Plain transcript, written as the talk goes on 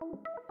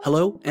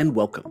Hello and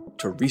welcome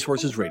to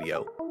Resources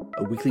Radio,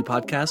 a weekly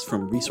podcast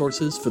from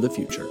Resources for the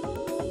Future.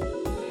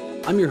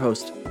 I'm your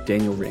host,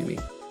 Daniel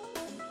Ramey.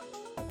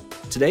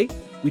 Today,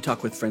 we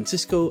talk with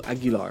Francisco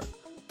Aguilar,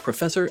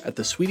 professor at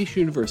the Swedish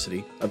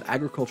University of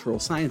Agricultural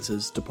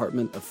Sciences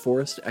Department of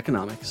Forest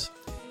Economics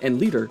and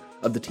leader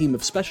of the team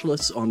of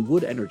specialists on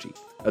wood energy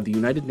of the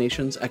United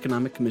Nations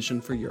Economic Commission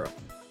for Europe.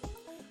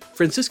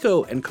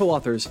 Francisco and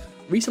co-authors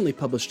recently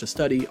published a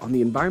study on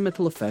the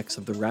environmental effects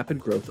of the rapid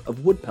growth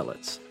of wood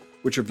pellets,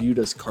 which are viewed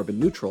as carbon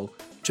neutral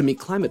to meet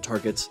climate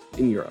targets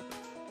in Europe.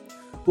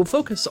 We'll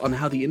focus on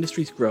how the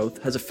industry's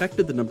growth has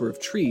affected the number of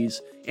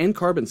trees and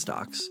carbon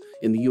stocks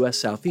in the U.S.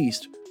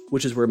 Southeast,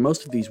 which is where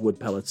most of these wood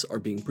pellets are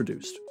being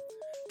produced.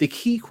 The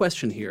key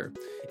question here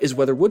is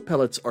whether wood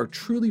pellets are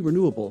truly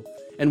renewable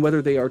and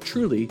whether they are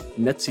truly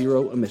net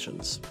zero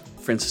emissions.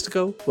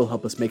 Francisco will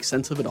help us make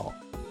sense of it all.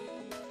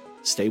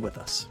 Stay with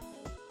us.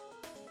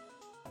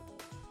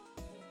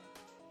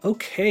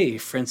 Okay,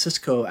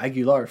 Francisco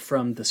Aguilar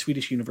from the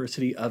Swedish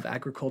University of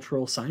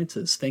Agricultural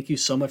Sciences. Thank you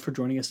so much for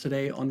joining us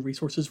today on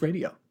Resources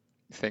Radio.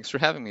 Thanks for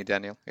having me,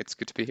 Daniel. It's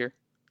good to be here.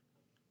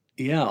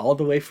 Yeah, all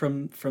the way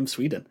from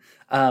Sweden.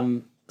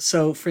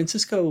 So,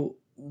 Francisco,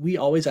 we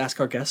always ask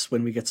our guests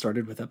when we get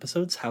started with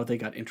episodes how they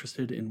got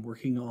interested in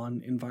working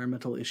on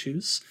environmental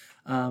issues,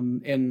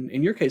 and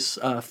in your case,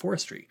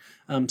 forestry.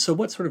 So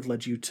what sort of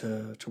led you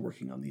to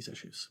working on these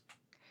issues?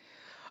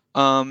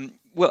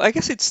 Well, I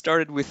guess it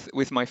started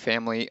with my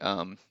family.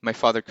 My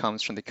father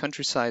comes from the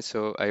countryside,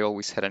 so I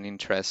always had an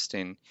interest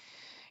in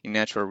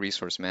natural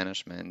resource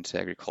management,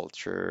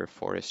 agriculture,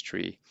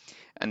 forestry.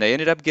 And I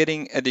ended up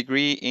getting a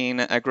degree in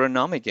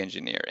agronomic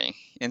engineering.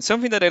 And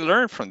something that I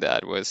learned from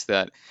that was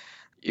that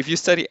if you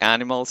study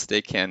animals,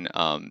 they can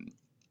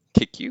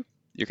kick you,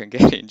 you can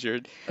get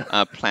injured.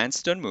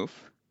 Plants don't move.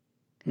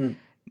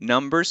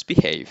 Numbers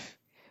behave.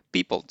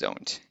 People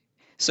don't.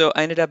 So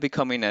I ended up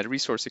becoming a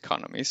resource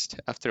economist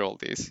after all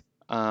this.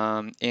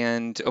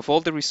 And of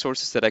all the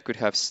resources that I could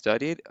have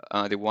studied,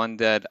 the one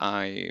that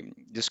I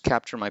just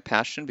captured my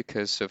passion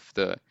because of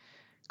the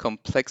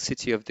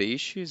complexity of the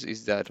issues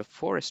is that of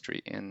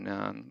forestry and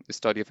the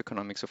study of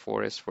economics of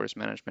forest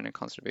management and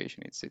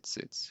conservation.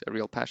 It's a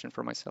real passion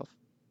for myself.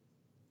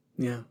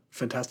 Yeah,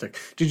 fantastic.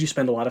 Did you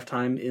spend a lot of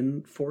time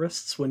in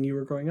forests when you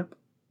were growing up?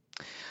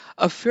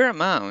 A fair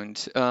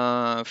amount.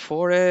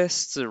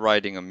 Forests,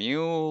 riding a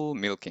mule,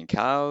 milking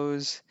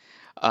cows.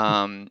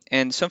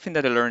 And something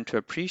that I learned to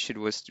appreciate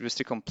was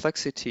the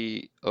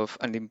complexity of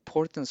and the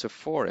importance of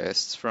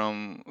forests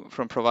from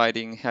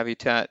providing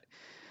habitat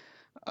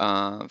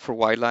for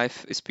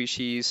wildlife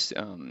species,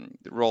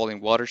 role in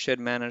watershed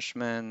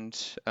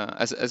management.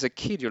 As a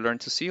kid, you learn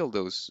to see all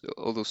those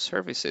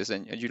services,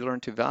 and you learn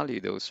to value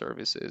those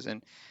services,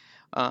 and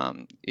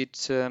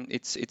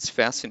it's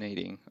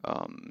fascinating.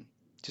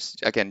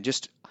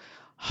 Just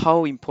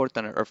how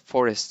important our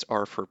forests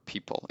are for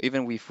people,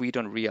 even if we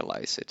don't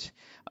realize it.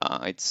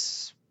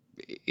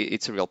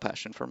 It's a real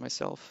passion for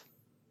myself.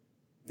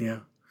 Yeah.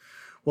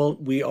 Well,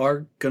 we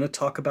are going to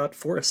talk about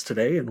forests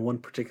today and one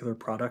particular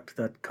product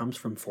that comes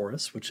from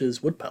forests, which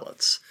is wood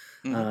pellets.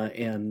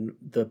 And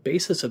the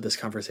basis of this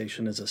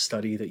conversation is a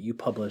study that you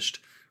published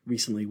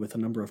recently with a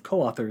number of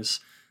co-authors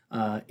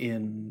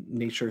in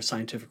Nature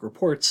Scientific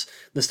Reports.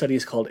 The study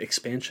is called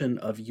Expansion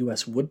of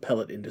U.S. Wood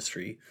Pellet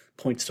Industry,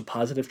 Points to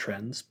Positive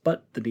Trends,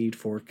 but the Need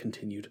for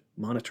Continued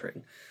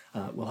Monitoring.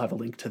 We'll have a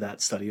link to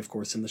that study, of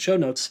course, in the show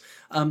notes.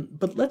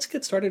 But let's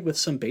get started with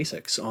some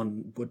basics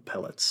on wood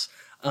pellets.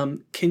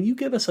 Can you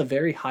give us a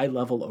very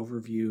high-level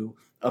overview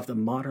of the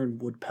modern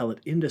wood pellet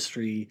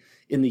industry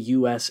in the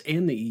U.S.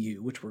 and the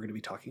EU, which we're going to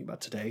be talking about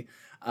today,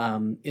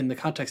 in the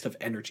context of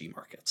energy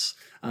markets?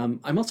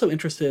 I'm also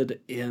interested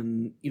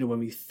in, when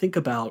we think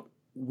about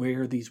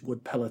where these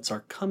wood pellets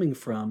are coming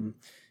from,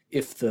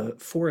 if the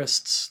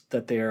forests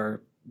that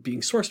they're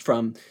being sourced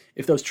from,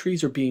 if those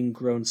trees are being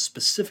grown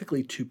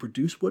specifically to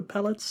produce wood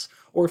pellets,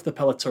 or if the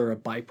pellets are a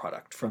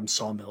byproduct from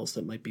sawmills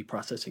that might be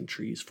processing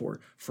trees for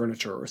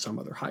furniture or some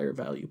other higher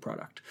value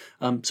product.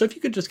 So if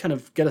you could just kind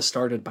of get us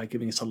started by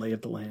giving us a lay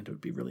of the land, it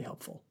would be really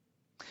helpful.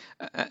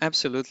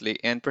 Absolutely.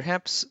 And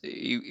perhaps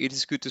it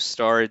is good to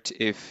start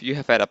if you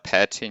have had a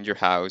pet in your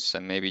house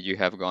and maybe you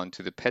have gone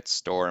to the pet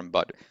store and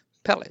bought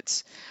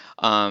pellets.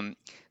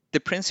 The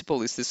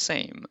principle is the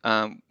same.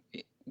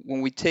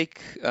 When we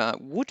take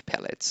wood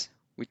pellets,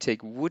 we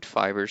take wood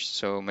fibers,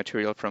 so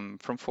material from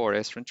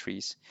forests, from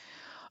trees.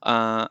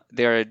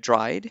 They are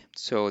dried,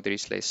 so there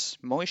is less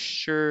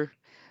moisture,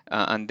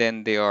 and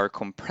then they are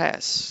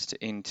compressed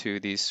into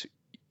this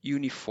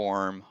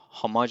uniform,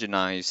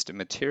 homogenized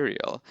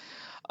material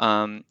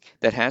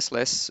that has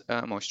less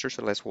moisture,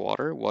 so less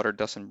water. Water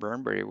doesn't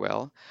burn very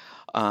well.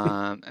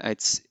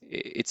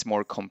 It's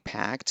more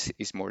compact,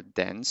 it's more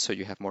dense, so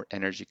you have more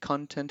energy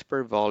content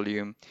per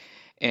volume.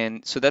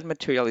 And so that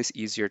material is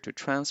easier to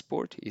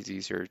transport, is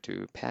easier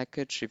to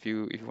package if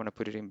you want to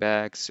put it in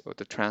bags, or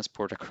to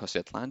transport across the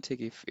Atlantic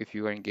if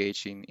you are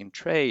engaged in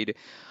trade.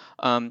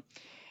 And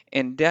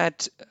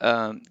that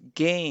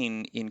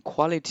gain in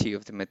quality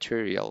of the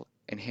material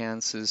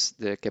enhances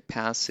the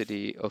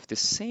capacity of the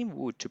same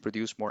wood to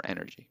produce more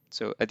energy.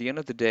 So at the end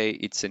of the day,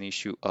 it's an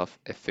issue of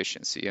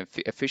efficiency, and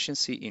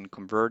efficiency in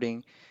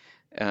converting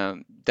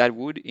that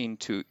wood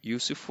into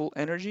useful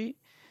energy,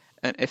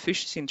 and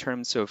efficiency in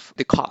terms of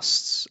the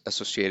costs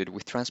associated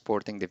with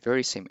transporting the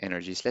very same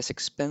energy is less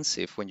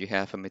expensive when you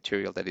have a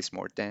material that is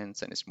more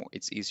dense and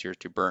it's easier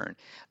to burn.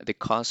 The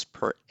cost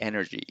per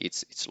energy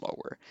it's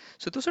lower.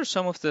 So those are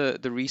some of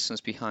the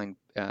reasons behind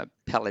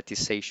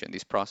pelletization,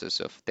 this process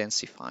of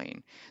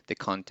densifying the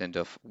content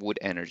of wood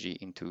energy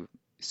into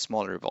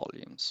smaller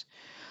volumes.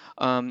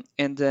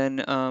 And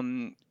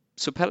then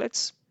so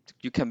pellets,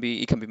 it can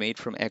be made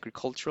from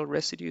agricultural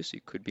residues,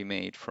 it could be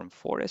made from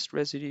forest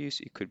residues,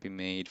 it could be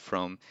made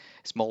from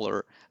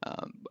smaller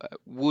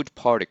wood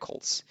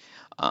particles.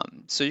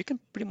 So you can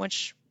pretty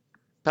much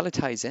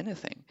pelletize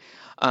anything.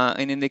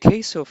 And in the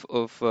case of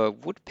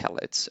wood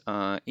pellets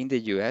in the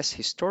US,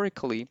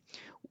 historically,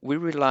 we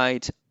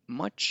relied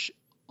much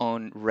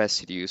on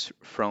residues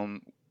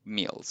from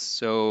mills.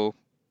 So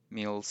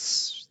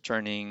mills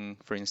turning,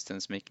 for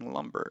instance, making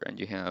lumber, and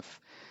you have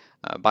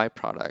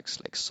byproducts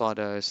like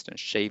sawdust and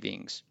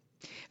shavings.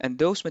 And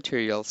those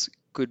materials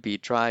could be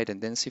dried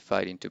and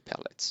densified into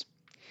pellets.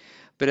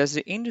 But as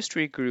the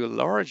industry grew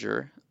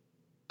larger,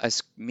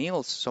 as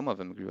mills, some of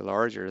them grew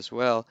larger as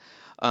well,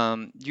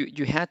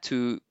 you had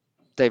to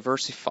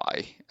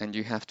diversify, and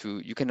you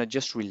cannot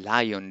just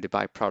rely on the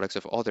byproducts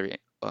of other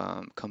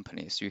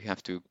companies. You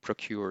have to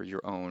procure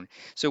your own.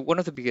 So one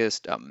of the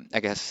biggest, I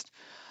guess,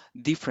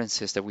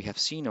 differences that we have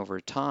seen over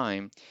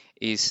time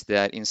is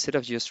that instead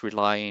of just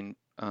relying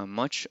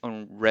much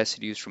on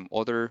residues from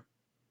other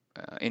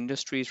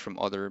industries, from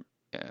other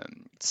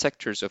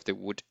sectors of the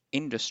wood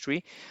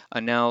industry,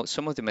 and now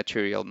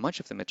much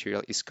of the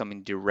material is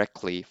coming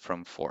directly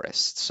from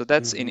forests. So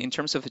that's Hmm. in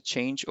terms of a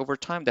change over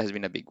time, that has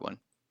been a big one.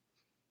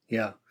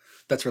 Yeah,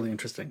 that's really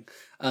interesting.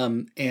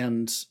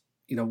 And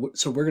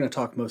so we're going to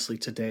talk mostly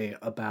today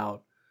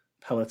about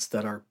pellets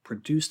that are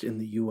produced in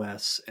the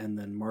U.S. and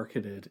then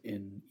marketed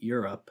in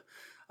Europe.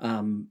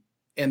 Um,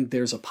 and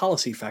there's a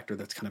policy factor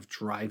that's kind of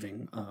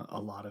driving a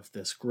lot of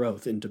this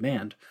growth in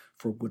demand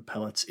for wood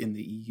pellets in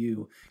the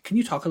EU. Can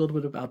you talk a little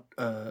bit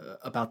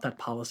about that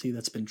policy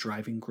that's been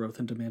driving growth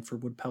and demand for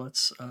wood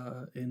pellets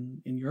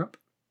in Europe?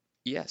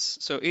 Yes,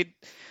 so it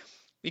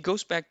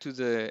goes back to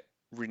the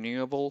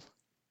Renewable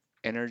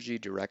Energy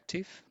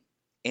Directive.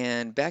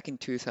 And back in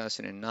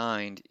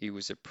 2009, it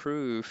was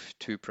approved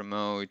to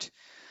promote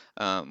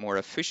more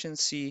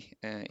efficiency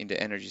in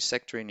the energy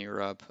sector in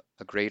Europe,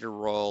 a greater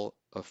role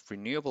of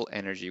renewable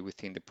energy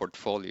within the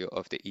portfolio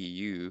of the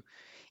EU,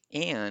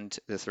 and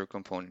the third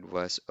component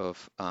was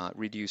of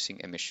reducing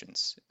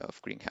emissions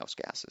of greenhouse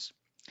gases.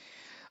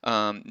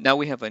 Now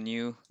we have a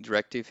new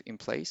directive in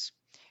place,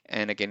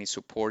 and again, it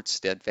supports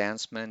the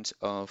advancement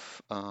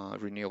of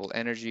renewable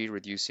energy,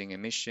 reducing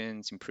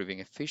emissions, improving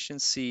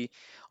efficiency,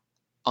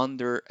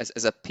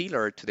 as a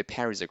pillar to the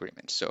Paris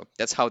Agreement. So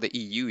that's how the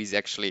EU is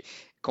actually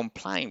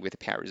complying with the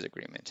Paris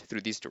Agreement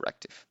through this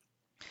directive.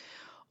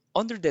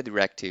 Under the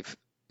directive,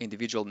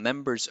 individual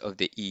members of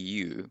the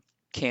EU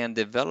can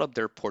develop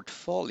their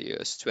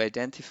portfolios to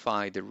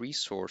identify the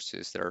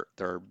resources that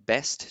are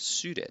best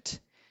suited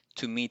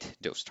to meet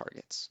those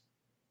targets.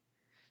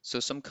 So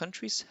some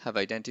countries have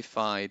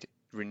identified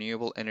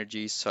renewable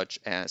energies such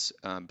as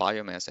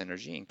biomass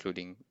energy,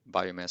 including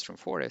biomass from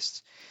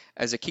forests,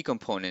 as a key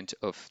component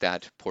of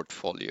that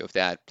portfolio, of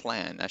that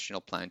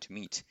national plan to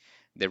meet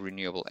the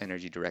Renewable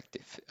Energy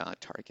Directive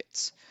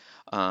targets.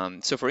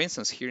 So for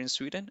instance, here in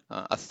Sweden,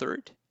 a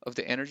third of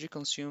the energy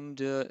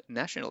consumed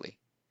nationally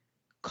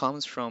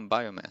comes from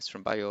biomass,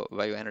 from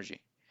bioenergy.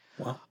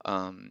 Wow.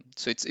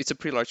 So it's a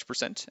pretty large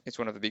percent. It's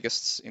one of the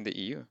biggest in the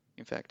EU,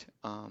 in fact.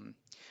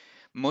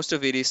 Most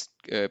of it is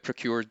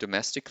procured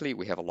domestically.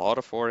 We have a lot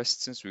of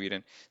forests in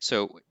Sweden.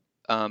 So,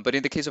 but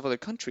in the case of other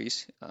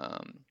countries,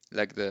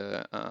 like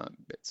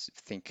let's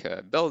think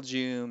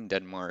Belgium,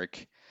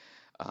 Denmark,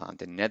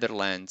 the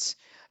Netherlands,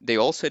 they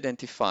also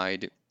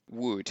identified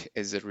wood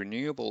as a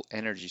renewable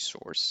energy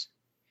source,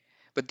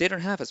 but they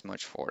don't have as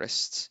much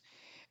forests.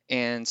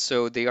 And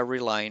so they are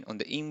relying on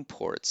the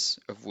imports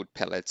of wood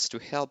pellets to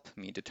help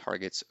meet the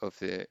targets of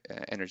the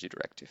energy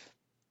directive.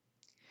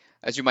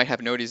 As you might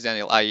have noticed,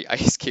 Daniel, I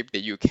skipped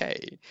the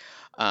UK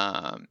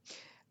um,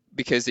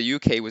 because the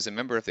UK was a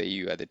member of the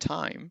EU at the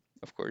time,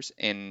 of course,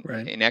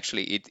 Right. and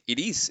actually it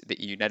is the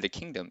United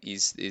Kingdom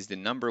is the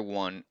number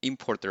one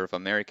importer of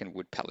American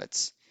wood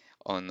pellets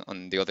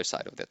on the other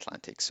side of the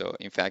Atlantic. So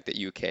in fact,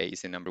 the UK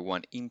is the number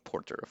one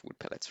importer of wood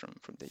pellets from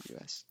the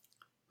US.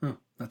 Oh,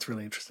 that's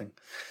really interesting.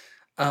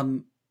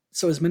 Um,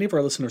 so, as many of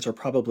our listeners are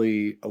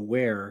probably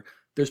aware,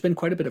 there's been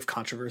quite a bit of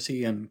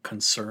controversy and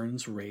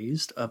concerns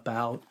raised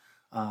about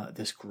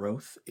this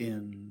growth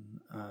in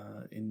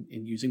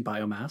using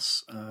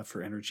biomass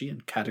for energy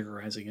and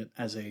categorizing it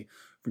as a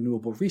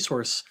renewable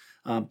resource.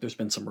 There's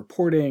been some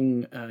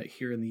reporting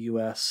here in the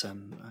U.S.,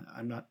 and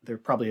I'm not. There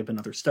probably have been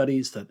other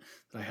studies that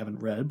I haven't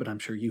read, but I'm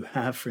sure you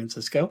have,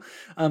 Francisco.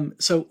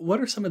 So, what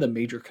are some of the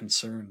major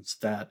concerns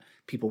that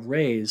people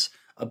raise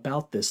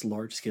about this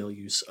large scale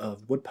use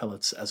of wood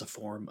pellets as a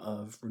form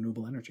of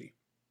renewable energy.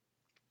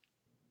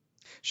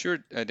 Sure,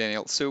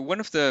 Daniel. So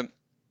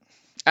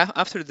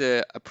after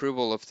the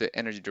approval of the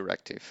Energy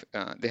Directive,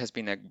 there has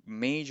been a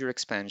major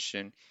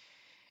expansion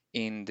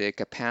in the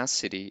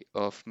capacity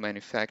of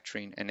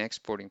manufacturing and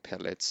exporting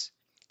pellets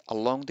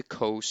along the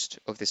coast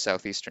of the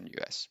southeastern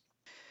US.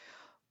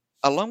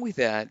 Along with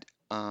that,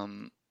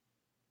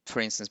 for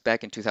instance,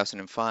 back in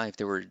 2005,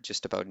 there were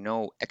just about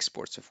no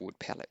exports of wood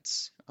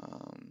pellets.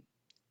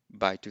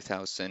 By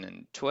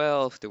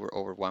 2012, there were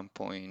over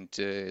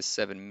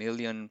 1.7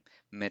 million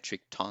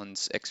metric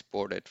tons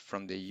exported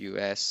from the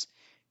US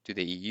to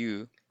the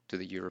EU, to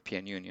the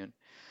European Union.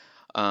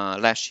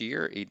 Last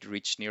year, it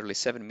reached nearly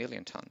 7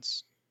 million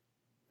tons.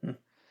 Hmm.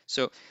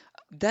 So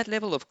that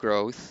level of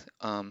growth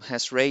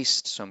has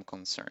raised some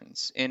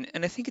concerns, and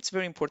I think it's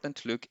very important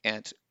to look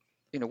at,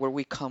 where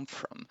we come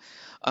from.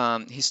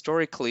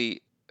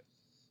 Historically,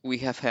 we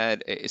have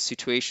had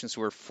situations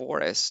where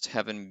forests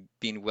haven't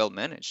been well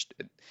managed.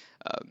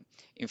 Um,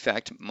 in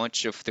fact,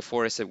 much of the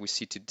forest that we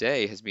see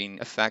today has been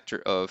a factor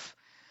of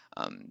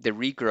the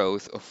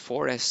regrowth of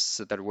forests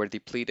that were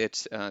depleted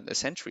a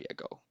century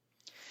ago.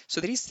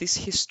 So there is this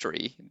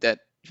history that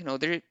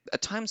there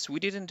at times we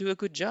didn't do a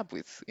good job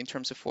with in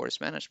terms of forest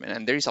management,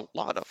 and there is a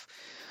lot of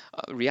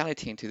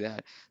reality into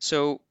that.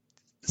 So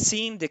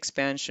seeing the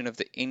expansion of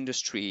the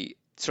industry,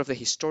 sort of the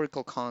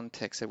historical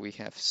context that we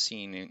have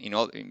seen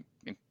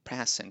in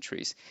past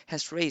centuries,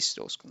 has raised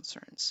those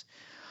concerns.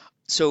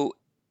 So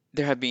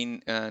there have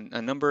been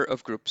a number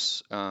of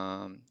groups,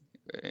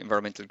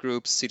 environmental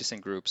groups,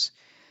 citizen groups,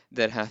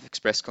 that have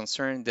expressed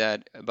concern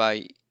that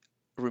by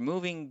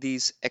removing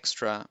these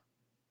extra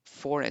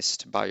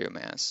forest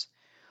biomass,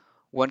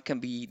 one can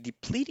be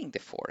depleting the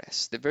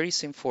forest, the very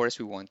same forest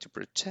we want to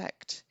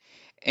protect.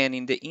 And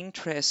in the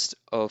interest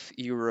of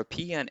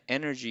European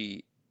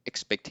energy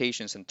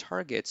expectations and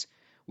targets,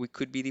 we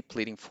could be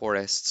depleting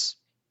forests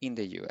in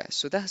the US.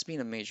 So that has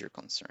been a major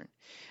concern.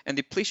 And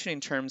depletion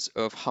in terms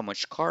of how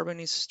much carbon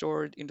is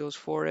stored in those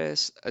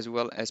forests, as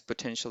well as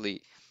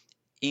potentially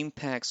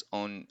impacts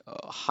on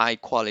high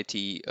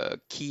quality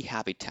key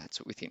habitats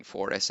within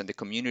forests and the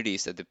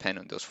communities that depend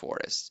on those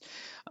forests.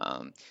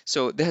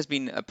 So there has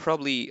been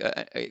probably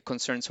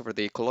concerns over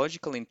the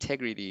ecological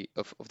integrity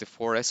of the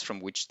forests from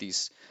which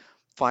these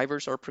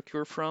fibers are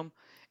procured from,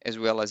 as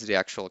well as the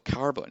actual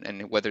carbon,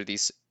 and whether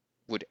this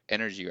wood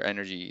energy or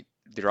energy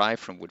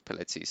derived from wood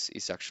pellets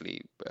is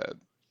actually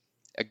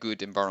a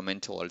good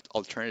environmental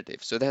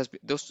alternative. So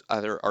those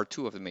are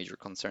two of the major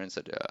concerns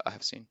that I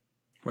have seen.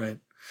 Right.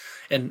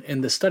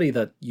 And the study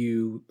that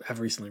you have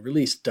recently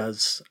released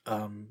does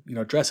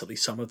address at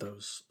least some of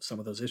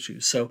those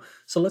issues. So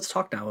let's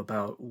talk now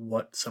about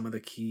what some of the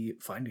key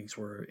findings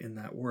were in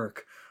that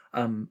work.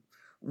 Um,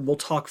 we'll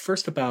talk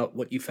first about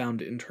what you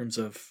found in terms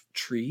of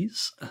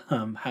trees,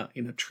 how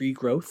tree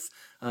growth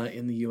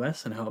in the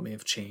U.S. and how it may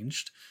have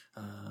changed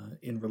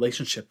in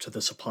relationship to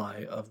the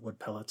supply of wood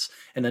pellets,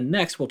 and then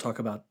next we'll talk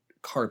about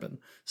carbon.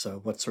 So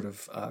what sort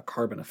of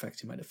carbon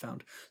effects you might have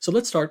found. So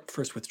let's start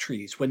first with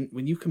trees. When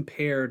you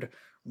compared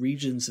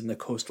regions in the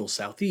coastal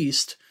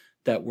southeast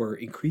that were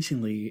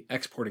increasingly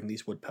exporting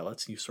these wood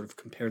pellets, and you sort of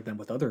compared them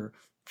with other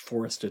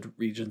forested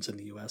regions in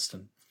the U.S.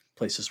 and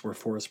places where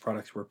forest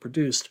products were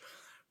produced,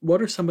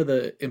 what are some of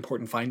the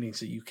important findings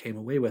that you came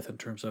away with in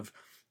terms of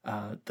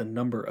the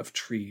number of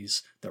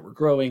trees that were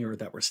growing or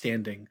that were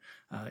standing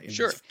in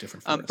Sure. these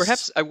different forests?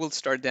 Perhaps I will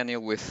start,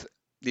 Daniel, with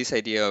this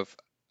idea of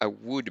a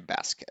wood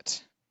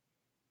basket.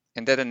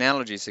 And that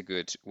analogy is a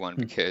good one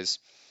Hmm. because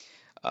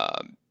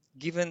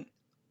given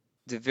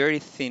the very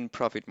thin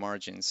profit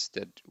margins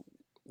that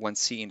one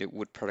see in the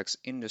wood products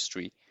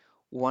industry,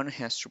 one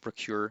has to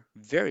procure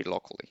very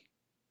locally.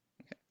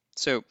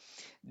 So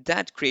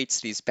that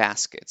creates these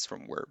baskets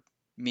from where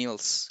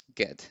mills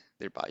get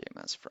their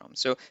biomass from.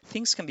 So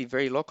things can be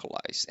very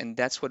localized, and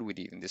that's what we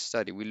did in this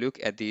study. We look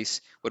at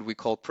these, what we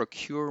call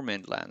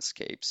procurement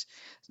landscapes,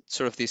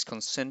 sort of these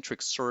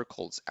concentric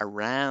circles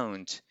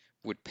around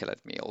wood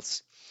pellet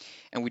mills,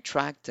 and we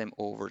tracked them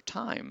over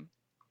time,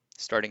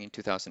 starting in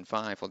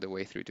 2005 all the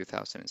way through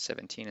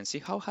 2017, and see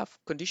how have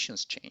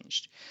conditions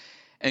changed.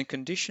 And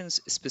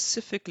conditions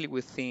specifically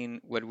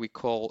within what we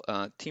call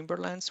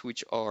timberlands,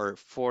 which are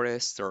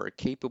forests that are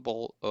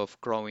capable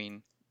of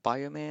growing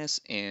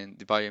biomass, and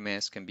the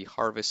biomass can be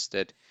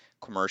harvested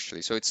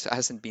commercially. So it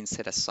hasn't been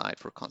set aside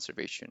for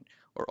conservation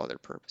or other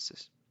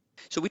purposes.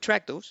 So we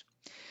track those.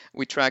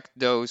 We tracked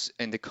those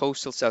in the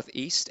coastal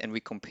southeast, and we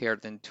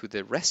compared them to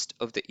the rest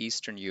of the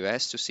eastern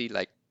US to see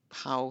like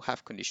how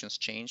have conditions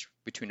changed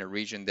between a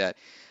region that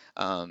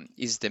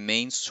is the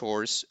main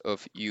source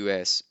of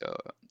US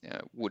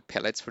wood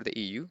pellets for the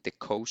EU, the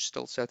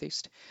coastal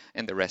southeast,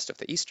 and the rest of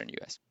the eastern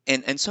US.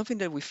 And something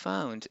that we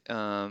found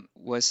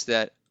was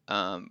that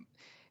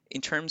in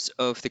terms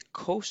of the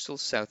coastal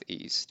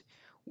southeast,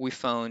 we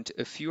found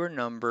a fewer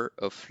number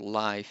of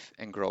live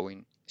and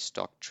growing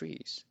stock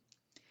trees.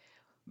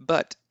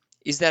 But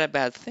is that a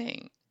bad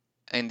thing?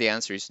 And the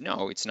answer is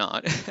no, it's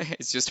not.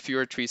 It's just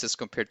fewer trees as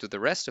compared to the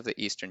rest of the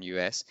eastern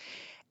US.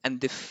 And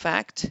the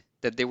fact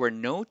that there were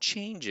no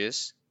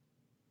changes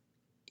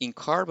in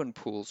carbon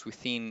pools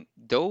within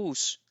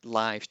those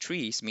live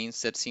trees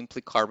means that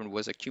simply carbon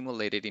was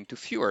accumulated into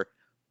fewer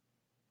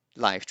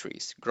live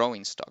trees,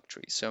 growing stock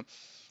trees. So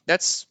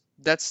that's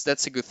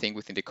a good thing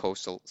within the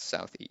coastal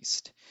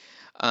southeast.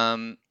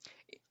 Um,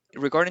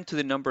 Regarding to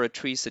the number of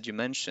trees that you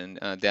mentioned,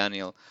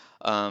 Daniel,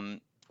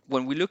 um,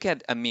 when we look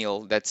at a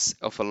mill that's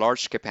of a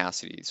large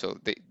capacity, so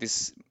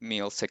this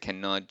mills that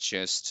cannot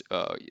just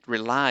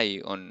rely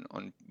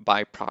on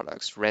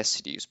byproducts,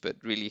 residues, but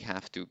really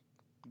have to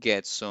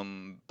get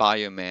some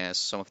biomass,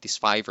 some of these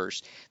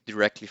fibers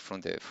directly from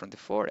the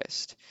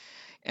forest.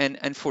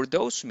 And for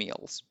those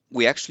mills,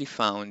 we actually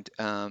found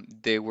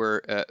there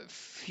were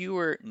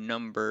fewer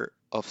number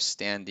of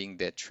standing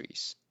dead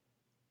trees.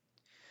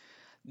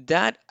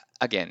 That,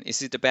 again,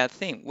 is it a bad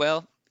thing?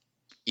 Well,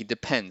 it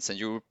depends, and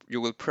you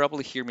will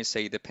probably hear me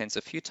say it depends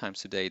a few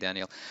times today,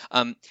 Daniel.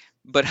 Um,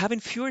 but having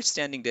fewer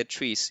standing dead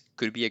trees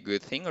could be a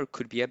good thing or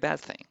could be a bad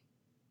thing.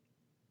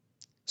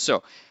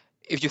 So,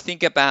 if you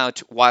think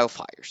about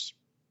wildfires,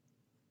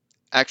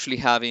 actually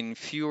having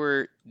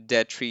fewer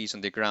dead trees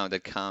on the ground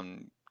that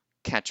can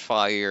catch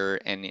fire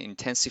and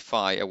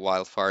intensify a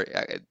wildfire,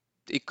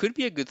 it could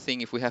be a good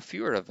thing if we have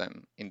fewer of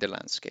them in the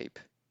landscape.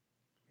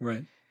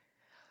 Right.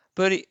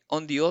 But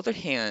on the other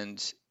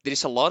hand, there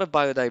is a lot of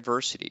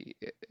biodiversity.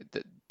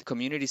 The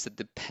communities that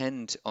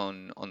depend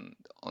on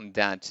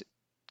that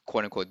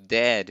quote unquote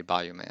dead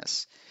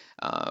biomass,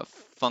 uh,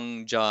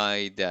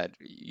 fungi that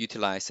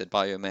utilize that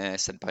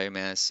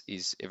biomass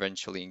is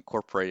eventually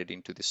incorporated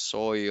into the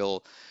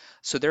soil.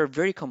 So there are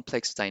very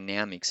complex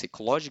dynamics,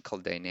 ecological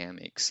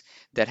dynamics,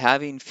 that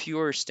having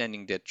fewer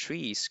standing dead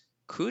trees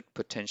could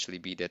potentially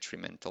be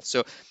detrimental.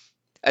 So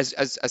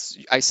as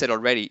I said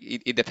already,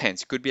 it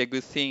depends. It could be a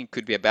good thing, it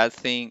could be a bad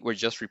thing. We're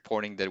just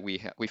reporting that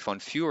we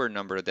found fewer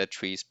number of dead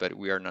trees, but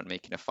we are not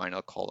making a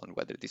final call on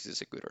whether this is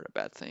a good or a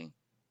bad thing.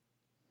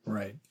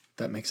 Right.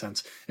 That makes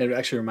sense. It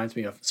actually reminds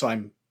me of, so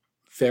I'm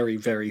very,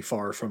 very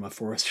far from a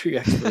forestry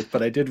expert,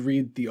 but I did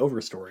read the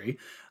Overstory,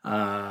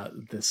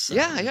 this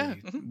Yeah, yeah.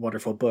 really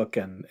wonderful book,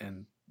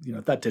 and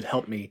that did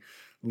help me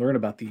learn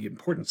about the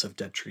importance of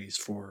dead trees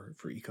for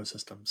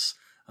ecosystems,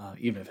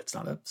 even if it's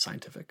not a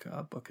scientific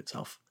book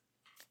itself.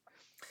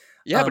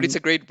 Yeah, but it's a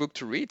Um, great book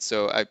to read.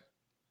 So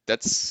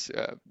that's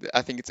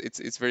I think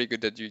it's very good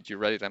that you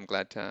read it. I'm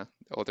glad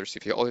others,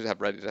 if you others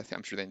have read it,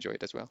 I'm sure they enjoy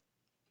it as well.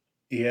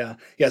 yeah,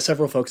 yeah.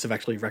 Several folks have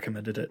actually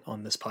recommended it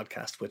on this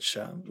podcast, which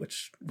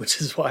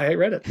is why I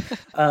read it.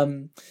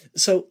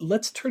 So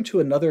let's turn to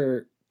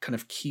another kind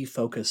of key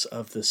focus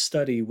of this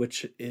study,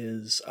 which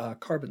is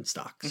carbon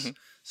stocks. Hmm.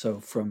 So,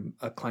 from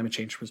a climate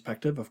change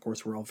perspective, of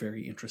course, we're all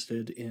very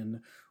interested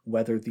in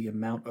whether the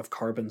amount of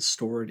carbon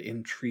stored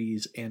in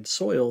trees and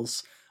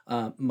soils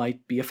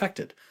might be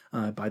affected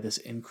by this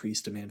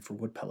increased demand for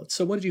wood pellets.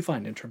 So, what did you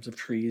find in terms of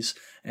trees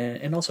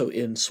and also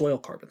in soil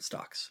carbon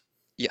stocks?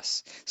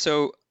 Yes.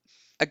 So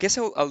I guess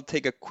I'll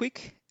take a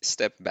quick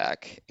step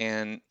back.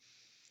 And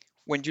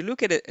when you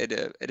look at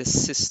a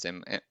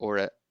system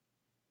or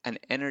an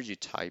energy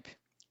type,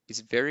 it's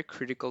very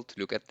critical to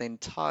look at the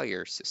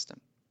entire system,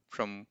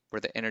 from where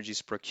the energy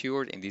is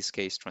procured, in this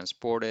case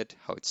transported,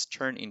 how it's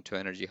turned into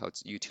energy, how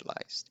it's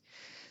utilized.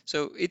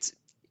 So it's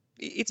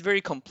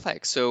very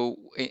complex. So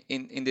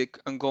in the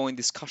ongoing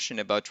discussion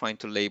about trying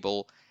to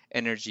label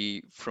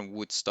energy from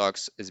wood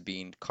stocks as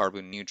being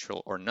carbon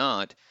neutral or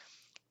not,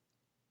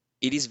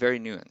 it is very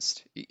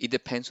nuanced. It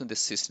depends on the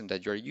system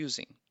that you're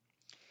using.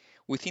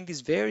 Within this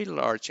very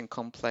large and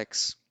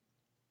complex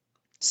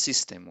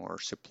system or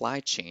supply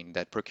chain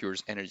that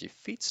procures energy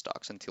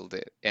feedstocks until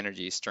the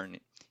energy is turned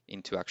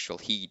into actual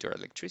heat or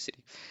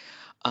electricity,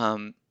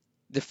 um,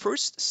 the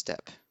first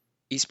step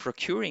is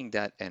procuring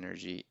that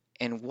energy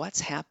and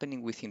what's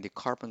happening within the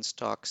carbon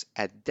stocks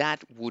at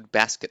that wood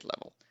basket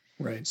level.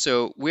 Right.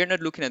 So we're not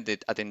looking at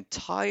the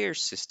entire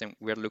system,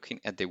 we're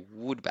looking at the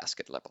wood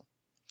basket level.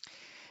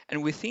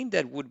 And within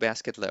that wood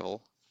basket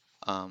level,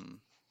 um,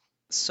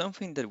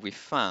 something that we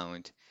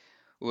found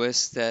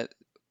was that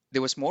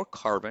there was more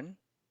carbon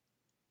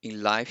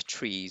in live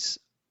trees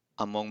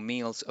among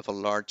mills of a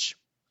large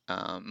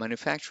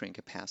manufacturing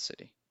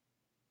capacity.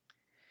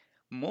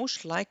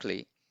 Most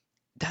likely,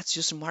 that's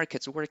just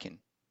markets working.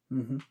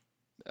 Mm-hmm.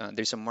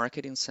 There's a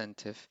market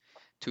incentive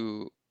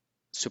to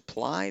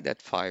supply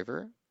that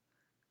fiber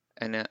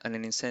and an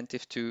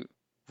incentive to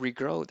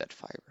regrow that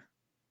fiber.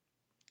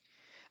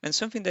 And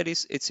something that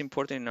is it's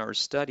important in our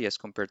study as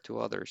compared to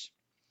others,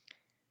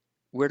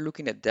 we're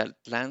looking at that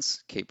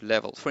landscape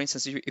level. For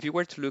instance, if you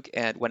were to look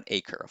at 1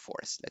 acre of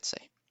forest, let's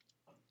say,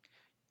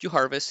 you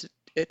harvest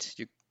it,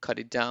 you cut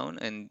it down,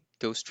 and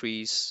those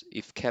trees,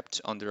 if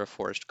kept under a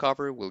forest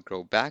cover, will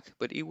grow back,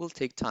 but it will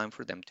take time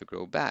for them to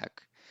grow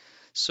back.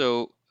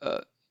 So,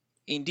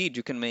 indeed,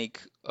 you can make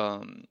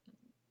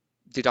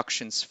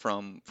deductions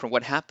from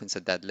what happens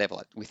at that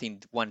level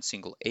within 1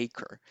 single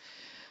acre.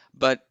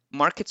 But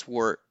markets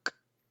work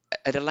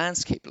at a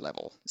landscape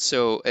level.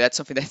 So that's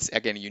something that's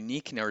again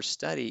unique in our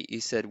study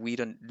is that we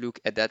don't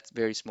look at that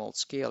very small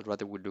scale,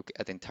 rather we look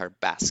at the entire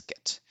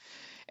basket.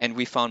 And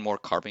we found more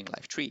carbon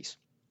live trees.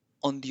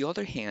 On the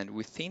other hand,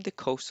 within the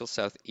coastal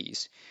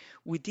southeast,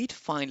 we did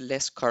find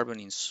less carbon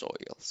in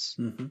soils.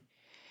 Hmm.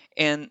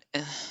 And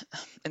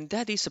and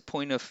that is a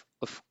point of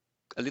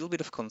a little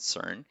bit of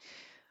concern,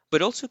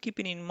 but also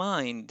keeping in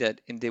mind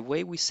that in the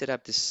way we set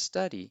up this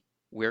study,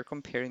 we're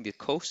comparing the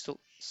coastal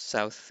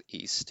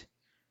southeast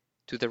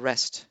to the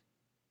rest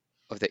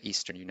of the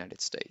eastern United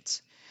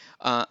States.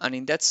 And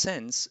in that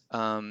sense,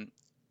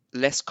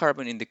 less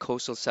carbon in the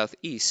coastal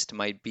southeast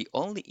might be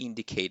only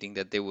indicating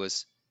that there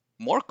was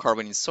more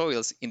carbon in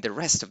soils in the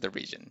rest of the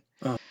region.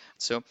 Oh,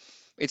 So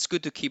it's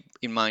good to keep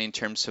in mind in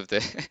terms of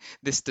the,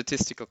 the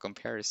statistical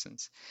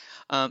comparisons.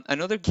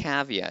 Another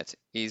caveat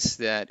is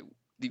that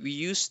we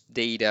use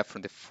data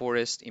from the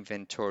Forest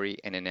Inventory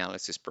and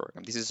Analysis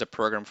Program. This is a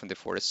program from the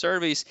Forest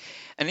Service,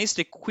 and it's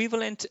the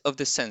equivalent of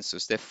the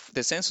census,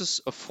 the census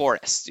of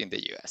forests in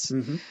the US.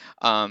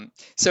 hmm.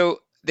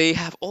 So they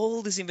have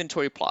all these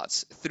inventory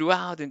plots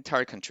throughout the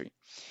entire country.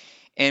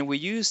 And we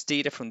use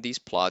data from these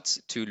plots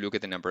to look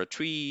at the number of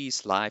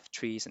trees, live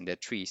trees, and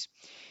dead trees.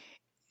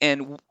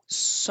 And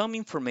some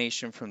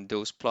information from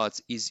those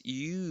plots is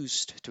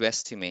used to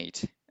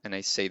estimate, and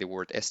I say the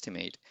word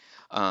estimate,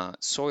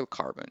 soil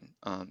carbon.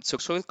 So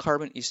soil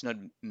carbon is not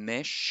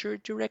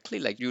measured directly,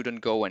 like you don't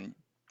go and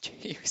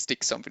you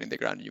stick something in the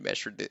ground and you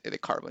measure the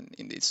carbon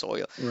in the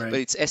soil, but Right.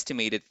 it's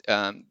estimated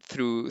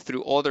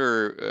through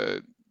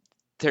other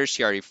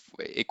tertiary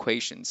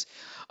equations.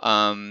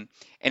 And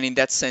in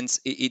that sense,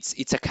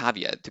 it's a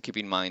caveat to keep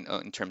in mind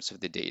in terms of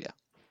the data.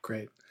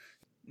 Great.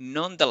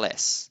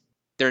 Nonetheless,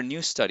 there are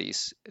new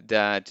studies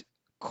that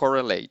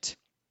correlate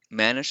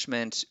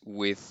management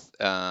with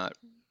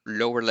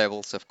lower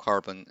levels of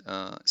carbon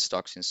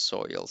stocks in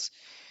soils.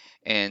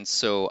 And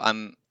so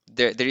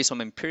there is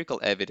some empirical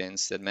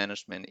evidence that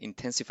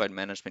intensified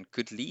management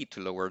could lead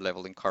to lower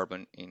level in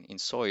carbon in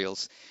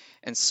soils.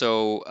 And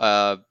so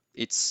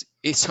it's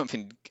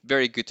something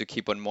very good to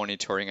keep on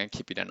monitoring and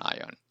keeping an eye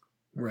on.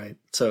 Right.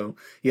 So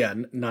yeah,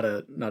 not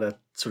a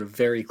sort of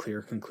very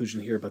clear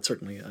conclusion here, but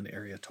certainly an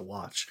area to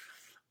watch.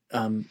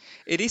 Um,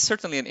 It is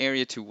certainly an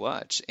area to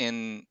watch,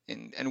 and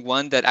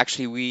one that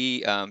actually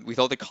we, with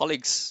all the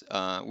colleagues,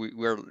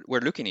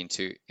 we're looking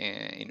into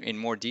in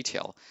more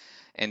detail,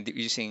 and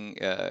using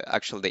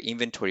actually the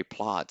inventory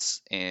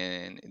plots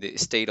and the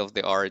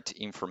state-of-the-art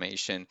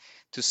information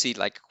to see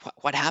like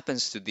what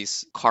happens to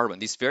this carbon,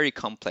 this very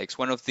complex,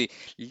 one of the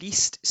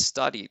least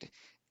studied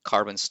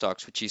carbon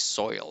stocks, which is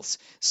soils.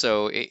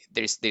 So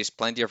there's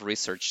plenty of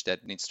research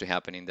that needs to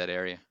happen in that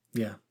area.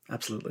 yeah,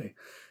 absolutely.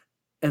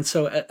 And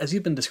so, as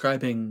you've been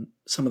describing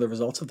some of the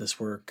results of this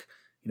work,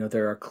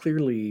 there are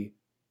clearly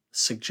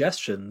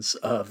suggestions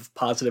of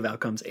positive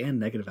outcomes and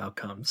negative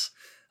outcomes,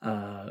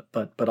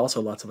 but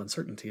also lots of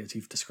uncertainty, as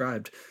you've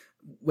described.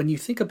 When you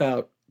think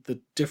about the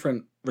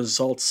different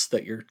results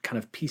that you're kind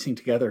of piecing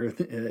together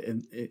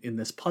in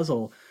this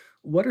puzzle,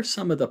 what are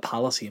some of the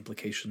policy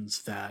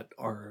implications that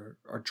are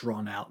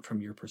drawn out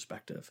from your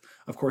perspective?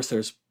 Of course,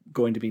 there's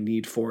going to be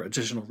need for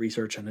additional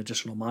research and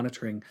additional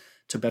monitoring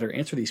to better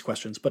answer these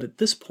questions. But at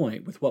this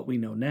point, with what we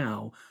know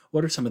now,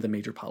 what are some of the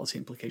major policy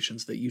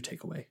implications that you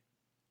take away?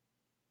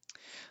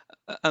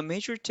 A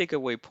major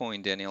takeaway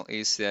point, Daniel,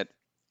 is that,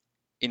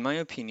 in my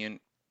opinion,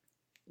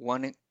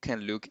 one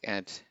can look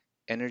at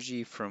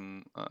energy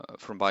from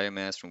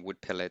biomass, from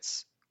wood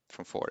pellets,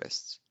 from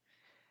forests.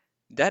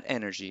 That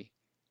energy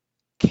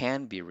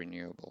can be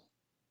renewable,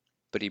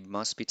 but it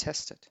must be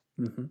tested.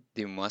 Hmm.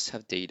 They must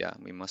have data,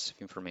 we must have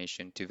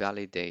information to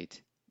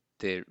validate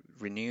the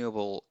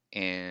renewable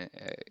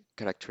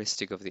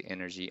characteristic of the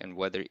energy and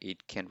whether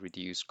it can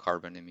reduce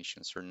carbon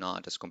emissions or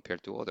not as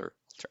compared to other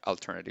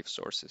alternative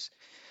sources.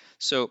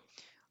 So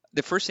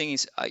the first thing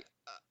is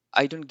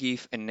I don't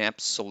give an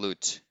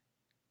absolute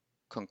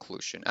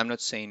conclusion. I'm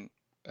not saying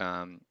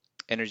um,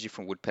 energy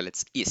from wood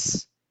pellets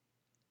is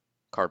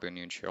carbon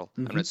neutral.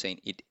 I'm Hmm. not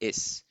saying it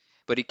is,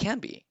 but it can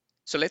be.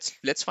 So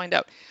let's find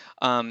out.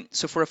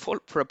 So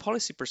for a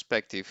policy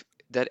perspective,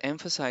 that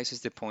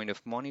emphasizes the point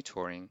of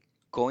monitoring,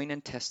 going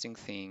and testing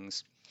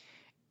things,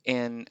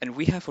 and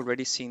we have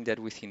already seen that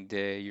within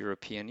the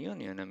European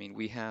Union. I mean,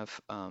 we have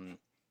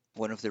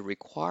one of the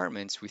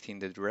requirements within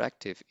the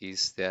directive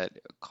is that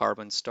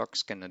carbon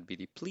stocks cannot be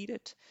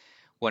depleted.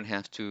 One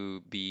has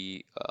to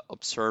be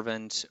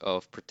observant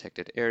of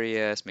protected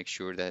areas, make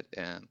sure that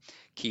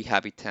key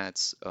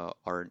habitats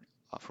are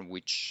from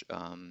which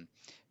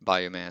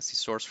biomass is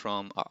sourced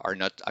from are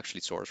not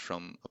actually sourced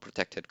from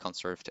protected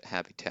conserved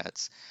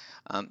habitats.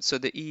 So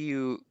the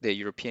EU, the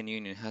European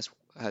Union,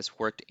 has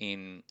worked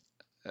in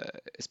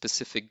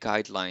specific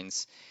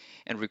guidelines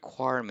and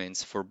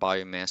requirements for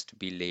biomass to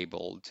be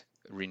labeled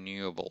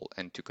renewable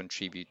and to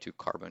contribute to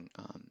carbon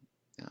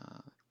uh,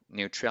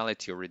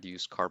 neutrality or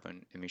reduce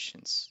carbon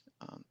emissions.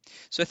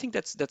 So I think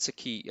that's a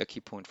key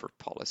point for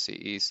policy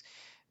is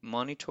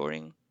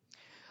monitoring,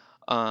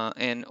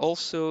 and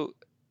also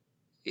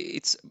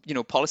it's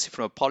policy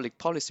from a public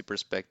policy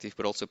perspective,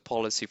 but also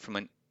policy from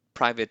a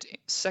private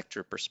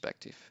sector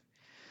perspective.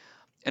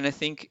 And I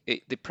think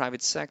the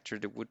private sector,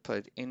 the wood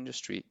pellet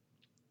industry,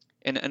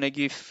 and I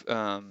give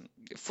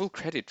full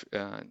credit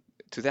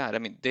to that, I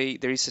mean,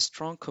 there is a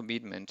strong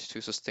commitment to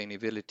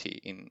sustainability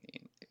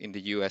in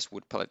the U.S.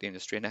 wood pellet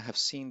industry, and I have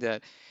seen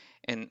that,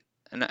 and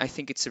and I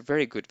think it's a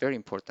very good, very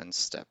important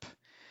step,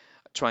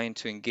 trying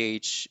to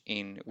engage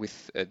in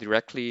with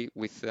directly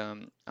with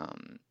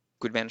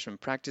good management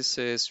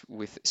practices,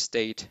 with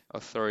state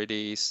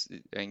authorities,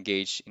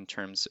 engage in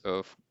terms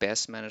of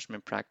best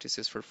management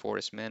practices for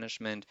forest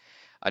management,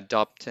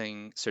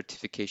 adopting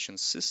certification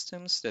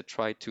systems that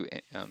try to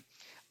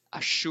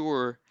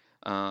assure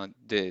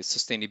the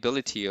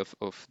sustainability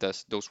of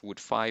those wood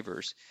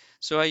fibers.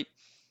 So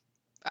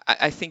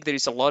I think there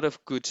is a lot of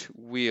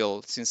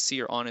goodwill,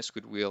 sincere, honest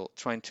goodwill,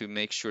 trying to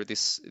make sure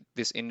this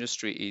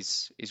industry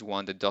is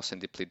one that doesn't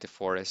deplete the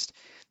forest.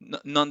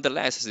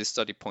 Nonetheless, as this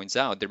study points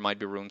out, there might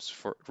be room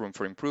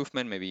for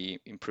improvement, maybe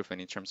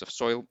improvement in terms of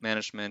soil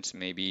management,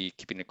 maybe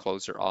keeping a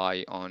closer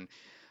eye on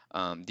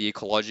the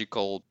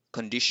ecological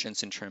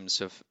conditions in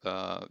terms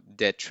of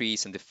dead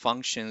trees and the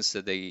functions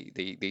that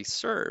they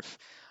serve.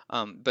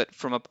 But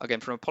again,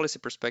 from a policy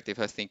perspective,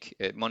 I think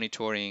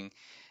monitoring,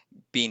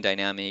 being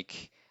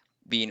dynamic,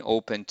 being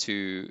open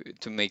to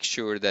make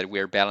sure that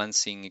we're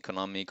balancing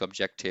economic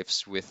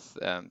objectives with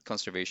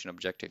conservation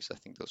objectives. I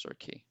think those are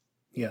key.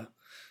 Yeah,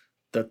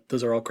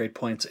 those are all great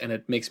points, and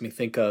it makes me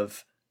think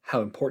of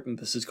how important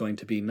this is going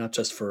to be, not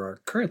just for our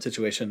current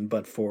situation,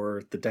 but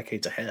for the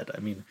decades ahead. I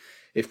mean,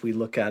 if we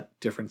look at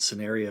different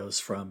scenarios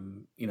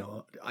from,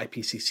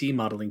 IPCC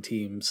modeling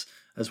teams,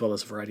 as well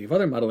as a variety of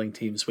other modeling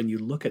teams, when you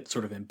look at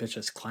sort of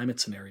ambitious climate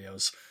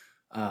scenarios,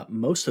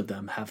 most of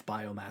them have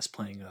biomass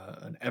playing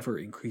an ever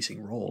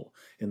increasing role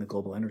in the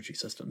global energy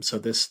system. So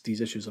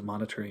these issues of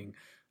monitoring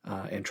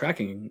and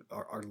tracking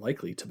are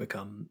likely to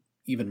become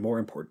even more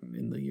important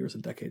in the years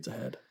and decades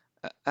ahead.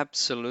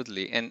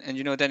 Absolutely. And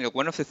Daniel,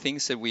 one of the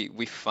things that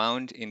we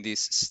found in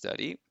this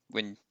study,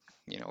 when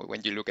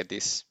you look at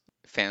these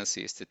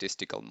fancy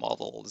statistical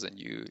models and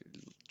you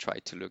try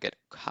to look at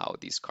how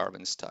these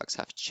carbon stocks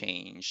have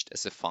changed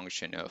as a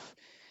function of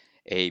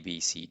A,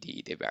 B, C,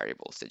 D, the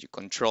variables that you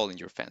control in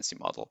your fancy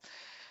model,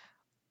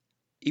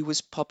 it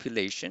was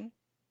population,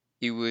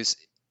 it was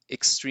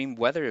extreme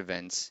weather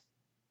events.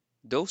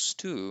 Those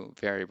two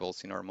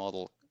variables in our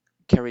model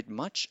carried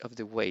much of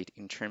the weight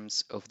in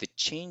terms of the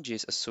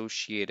changes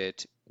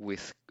associated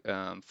with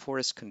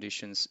forest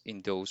conditions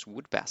in those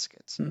wood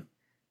baskets. Hmm.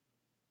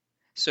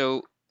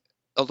 So,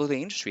 although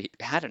the industry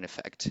had an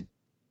effect,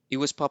 it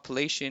was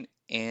population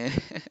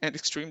and, and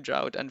extreme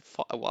drought and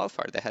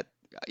wildfire that had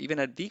even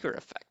a bigger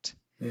effect.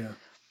 Yeah.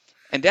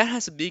 And that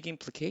has a big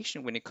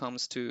implication when it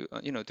comes to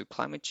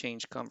climate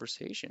change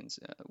conversations.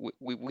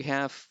 We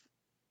have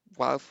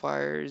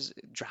wildfires,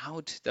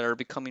 drought that are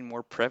becoming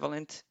more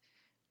prevalent,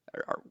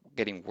 are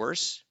getting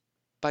worse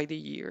by the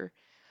year.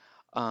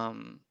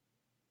 Um,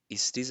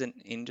 is this an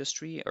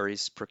industry, or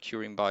is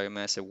procuring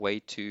biomass a way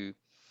to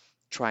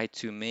try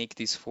to make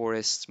these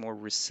forests more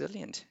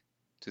resilient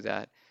to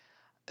that?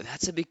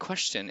 That's a big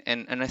question.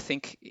 And I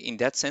think in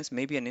that sense,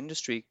 maybe an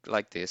industry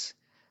like this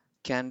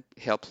can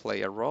help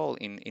play a role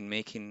in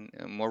making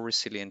more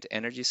resilient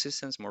energy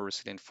systems, more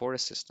resilient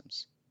forest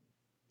systems.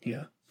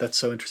 Yeah, that's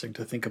so interesting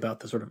to think about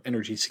the sort of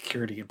energy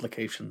security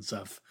implications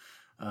of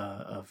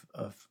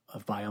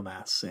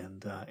biomass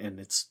and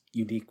its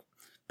unique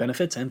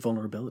benefits and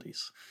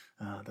vulnerabilities.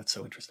 That's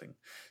so interesting.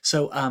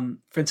 So,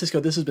 Francisco,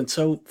 this has been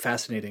so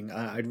fascinating.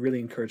 I'd really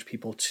encourage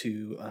people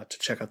to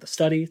check out the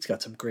study. It's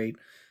got some great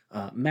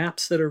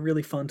maps that are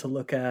really fun to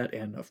look at,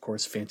 and of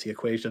course, fancy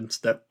equations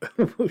that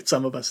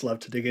some of us love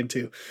to dig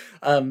into.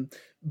 Um,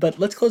 but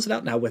let's close it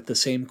out now with the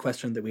same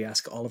question that we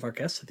ask all of our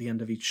guests at the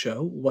end of each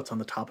show. What's on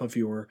the top of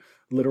your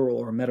literal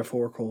or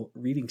metaphorical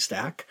reading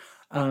stack?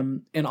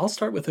 And I'll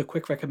start with a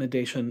quick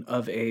recommendation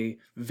of a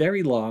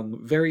very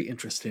long, very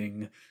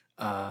interesting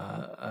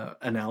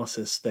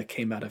analysis that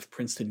came out of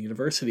Princeton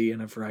University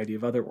and a variety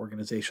of other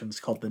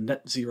organizations called the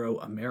Net Zero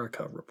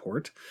America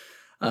Report.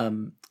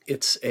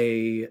 It's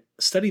a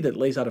study that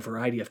lays out a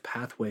variety of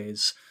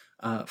pathways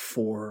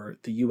for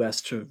the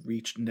US to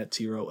reach net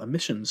zero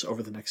emissions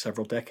over the next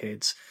several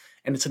decades.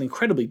 And it's an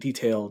incredibly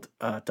detailed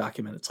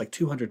document. It's like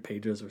 200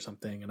 pages or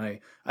something. And I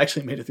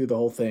actually made it through the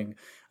whole thing.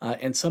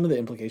 And some of the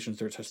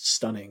implications are just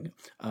stunning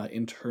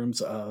in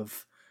terms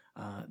of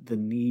the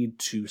need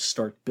to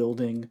start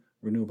building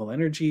renewable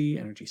energy,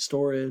 energy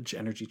storage,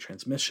 energy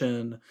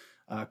transmission,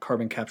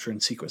 carbon capture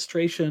and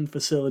sequestration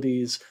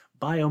facilities,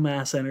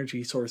 biomass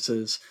energy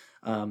sources.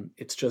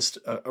 It's just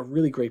a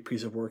really great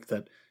piece of work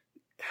that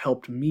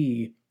helped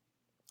me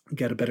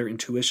get a better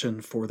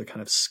intuition for the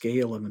kind of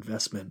scale of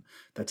investment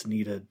that's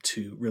needed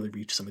to really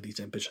reach some of these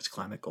ambitious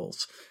climate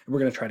goals. And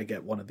we're going to try to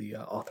get one of the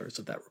authors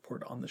of that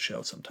report on the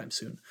show sometime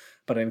soon.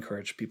 But I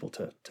encourage people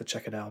to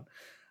check it out.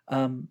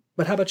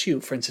 But how about you,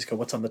 Francisco?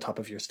 What's on the top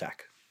of your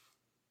stack?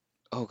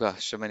 Oh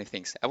gosh, so many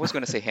things. I was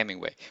going to say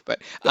Hemingway,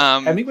 but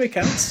Hemingway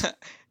counts.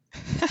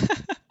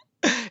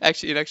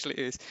 actually, it actually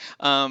is.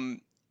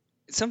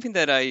 Something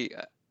that I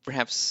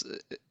perhaps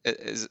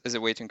as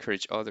a way to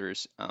encourage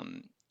others.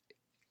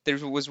 There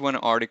was one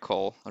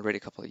article already a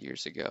couple of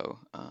years ago,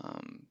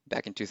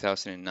 back in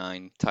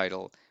 2009,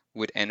 titled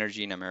 "Would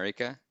Energy in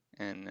America?"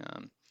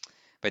 and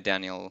by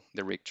Daniel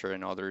de Richter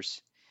and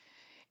others.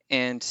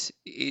 And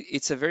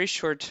it's a very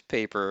short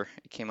paper.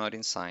 It came out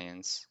in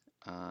Science,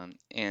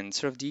 and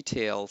sort of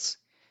details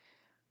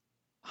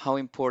how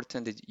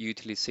important the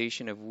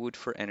utilization of wood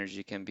for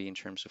energy can be in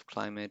terms of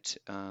climate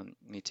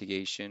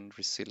mitigation,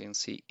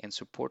 resiliency, and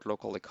support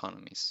local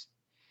economies.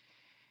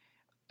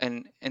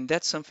 And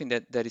that's something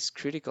that is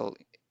critical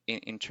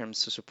in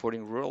terms of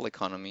supporting rural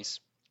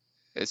economies.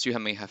 As you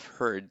may have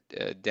heard,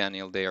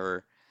 Daniel, there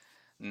are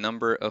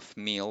number of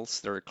mills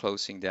that are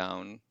closing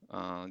down.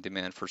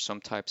 Demand for some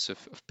types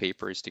of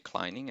paper is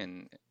declining,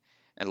 and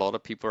a lot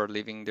of people are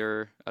losing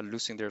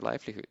their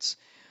livelihoods.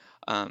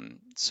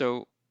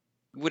 So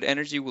wood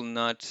energy will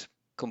not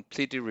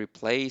completely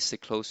replace the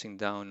closing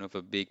down of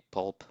a big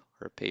pulp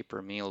or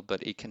paper mill,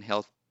 but it can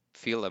help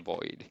fill a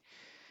void.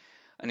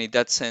 And in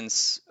that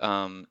sense,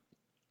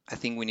 I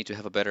think we need to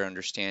have a better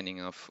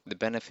understanding of the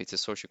benefits, the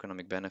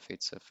socioeconomic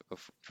benefits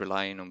of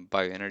relying on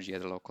bioenergy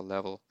at a local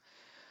level.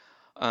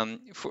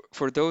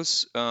 For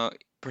those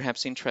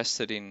perhaps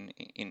interested in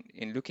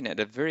looking at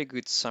a very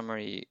good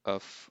summary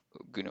of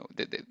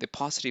the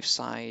positive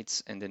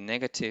sides and the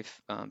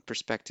negative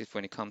perspective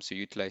when it comes to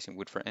utilizing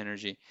wood for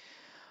energy,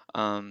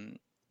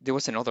 there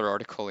was another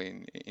article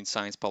in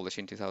Science published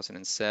in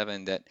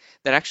 2007 that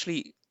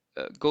actually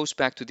goes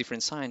back to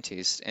different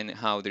scientists and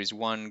how there's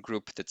one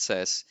group that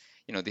says,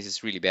 this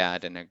is really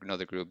bad, and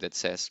another group that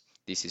says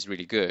this is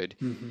really good.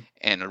 Mm-hmm.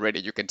 And already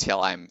you can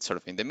tell I'm sort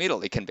of in the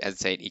middle. It can, as I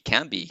say, it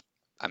can be.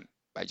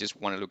 I just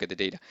want to look at the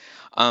data.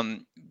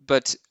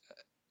 But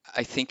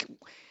I think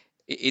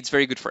it's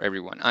very good for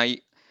everyone.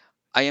 I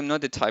am not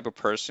the type of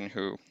person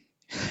who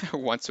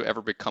wants to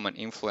ever become an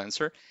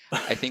influencer.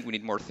 I think we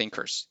need more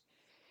thinkers.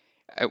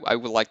 I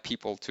would like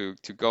people to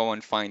go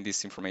and find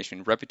this information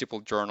in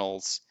reputable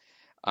journals,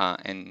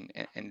 and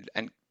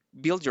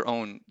build your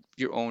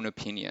own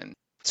opinion.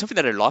 Something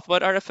that I love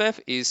about RFF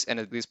is, and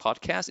this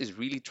podcast is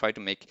really try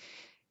to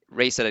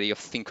raise that idea of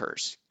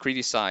thinkers,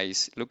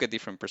 criticize, look at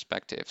different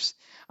perspectives.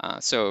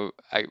 So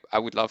I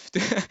would love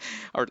to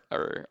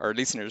our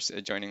listeners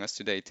joining us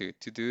today to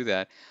do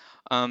that.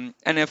 And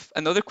if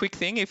another quick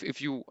thing,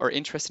 if you are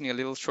interested in a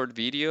little short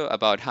video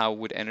about how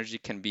wood energy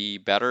can be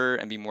better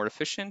and be more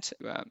efficient,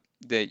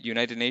 the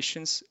United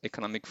Nations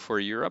Economic for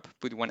Europe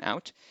put one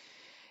out.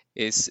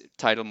 Is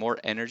titled More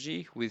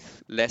Energy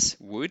with Less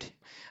Wood.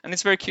 And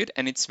it's very cute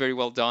and it's very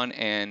well done,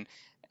 and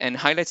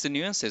highlights the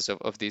nuances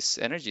of this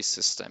energy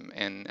system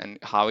and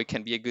how it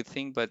can be a good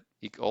thing, but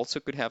it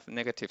also could have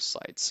negative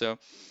sides. So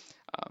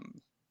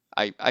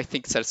I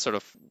think that's sort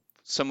of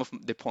some of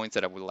the points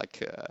that I would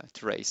like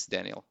to raise,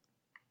 Daniel.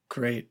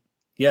 Great.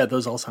 Yeah,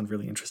 those all sound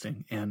really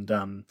interesting. And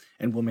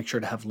we'll make sure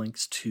to have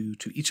links to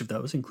each of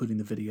those, including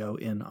the video,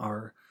 in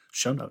our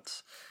show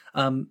notes.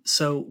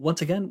 So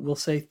once again, we'll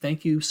say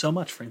thank you so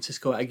much,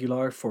 Francisco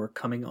Aguilar, for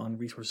coming on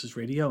Resources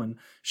Radio and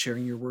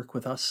sharing your work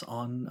with us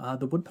on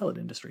the wood pellet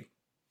industry.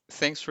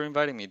 Thanks for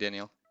inviting me,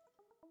 Daniel.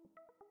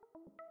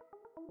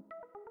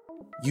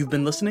 You've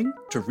been listening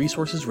to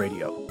Resources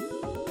Radio.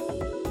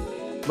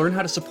 Learn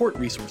how to support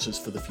Resources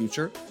for the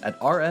Future at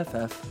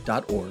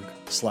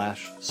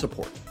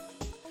rff.org/support.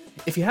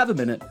 If you have a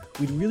minute,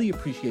 we'd really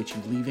appreciate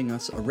you leaving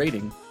us a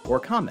rating or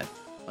a comment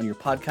on your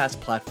podcast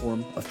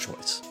platform of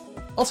choice.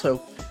 Also,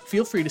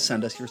 feel free to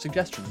send us your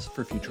suggestions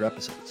for future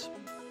episodes.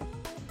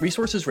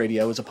 Resources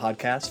Radio is a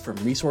podcast from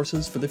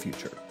Resources for the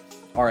Future.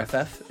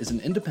 RFF is an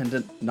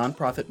independent,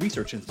 nonprofit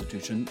research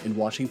institution in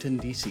Washington,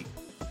 D.C.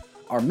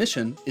 Our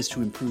mission is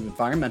to improve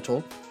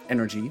environmental,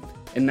 energy,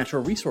 and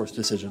natural resource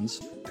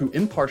decisions through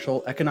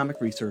impartial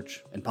economic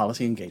research and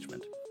policy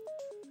engagement.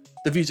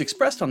 The views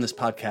expressed on this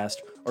podcast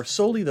are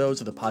solely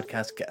those of the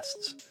podcast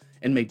guests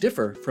and may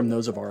differ from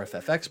those of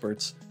RFF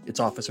experts, its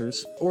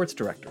officers, or its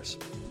directors.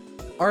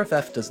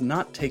 RFF does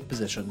not take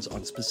positions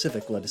on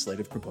specific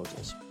legislative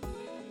proposals.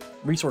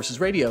 Resources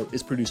Radio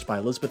is produced by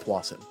Elizabeth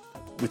Wasson,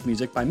 with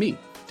music by me,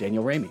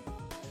 Daniel Ramey.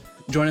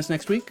 Join us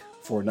next week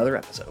for another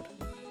episode.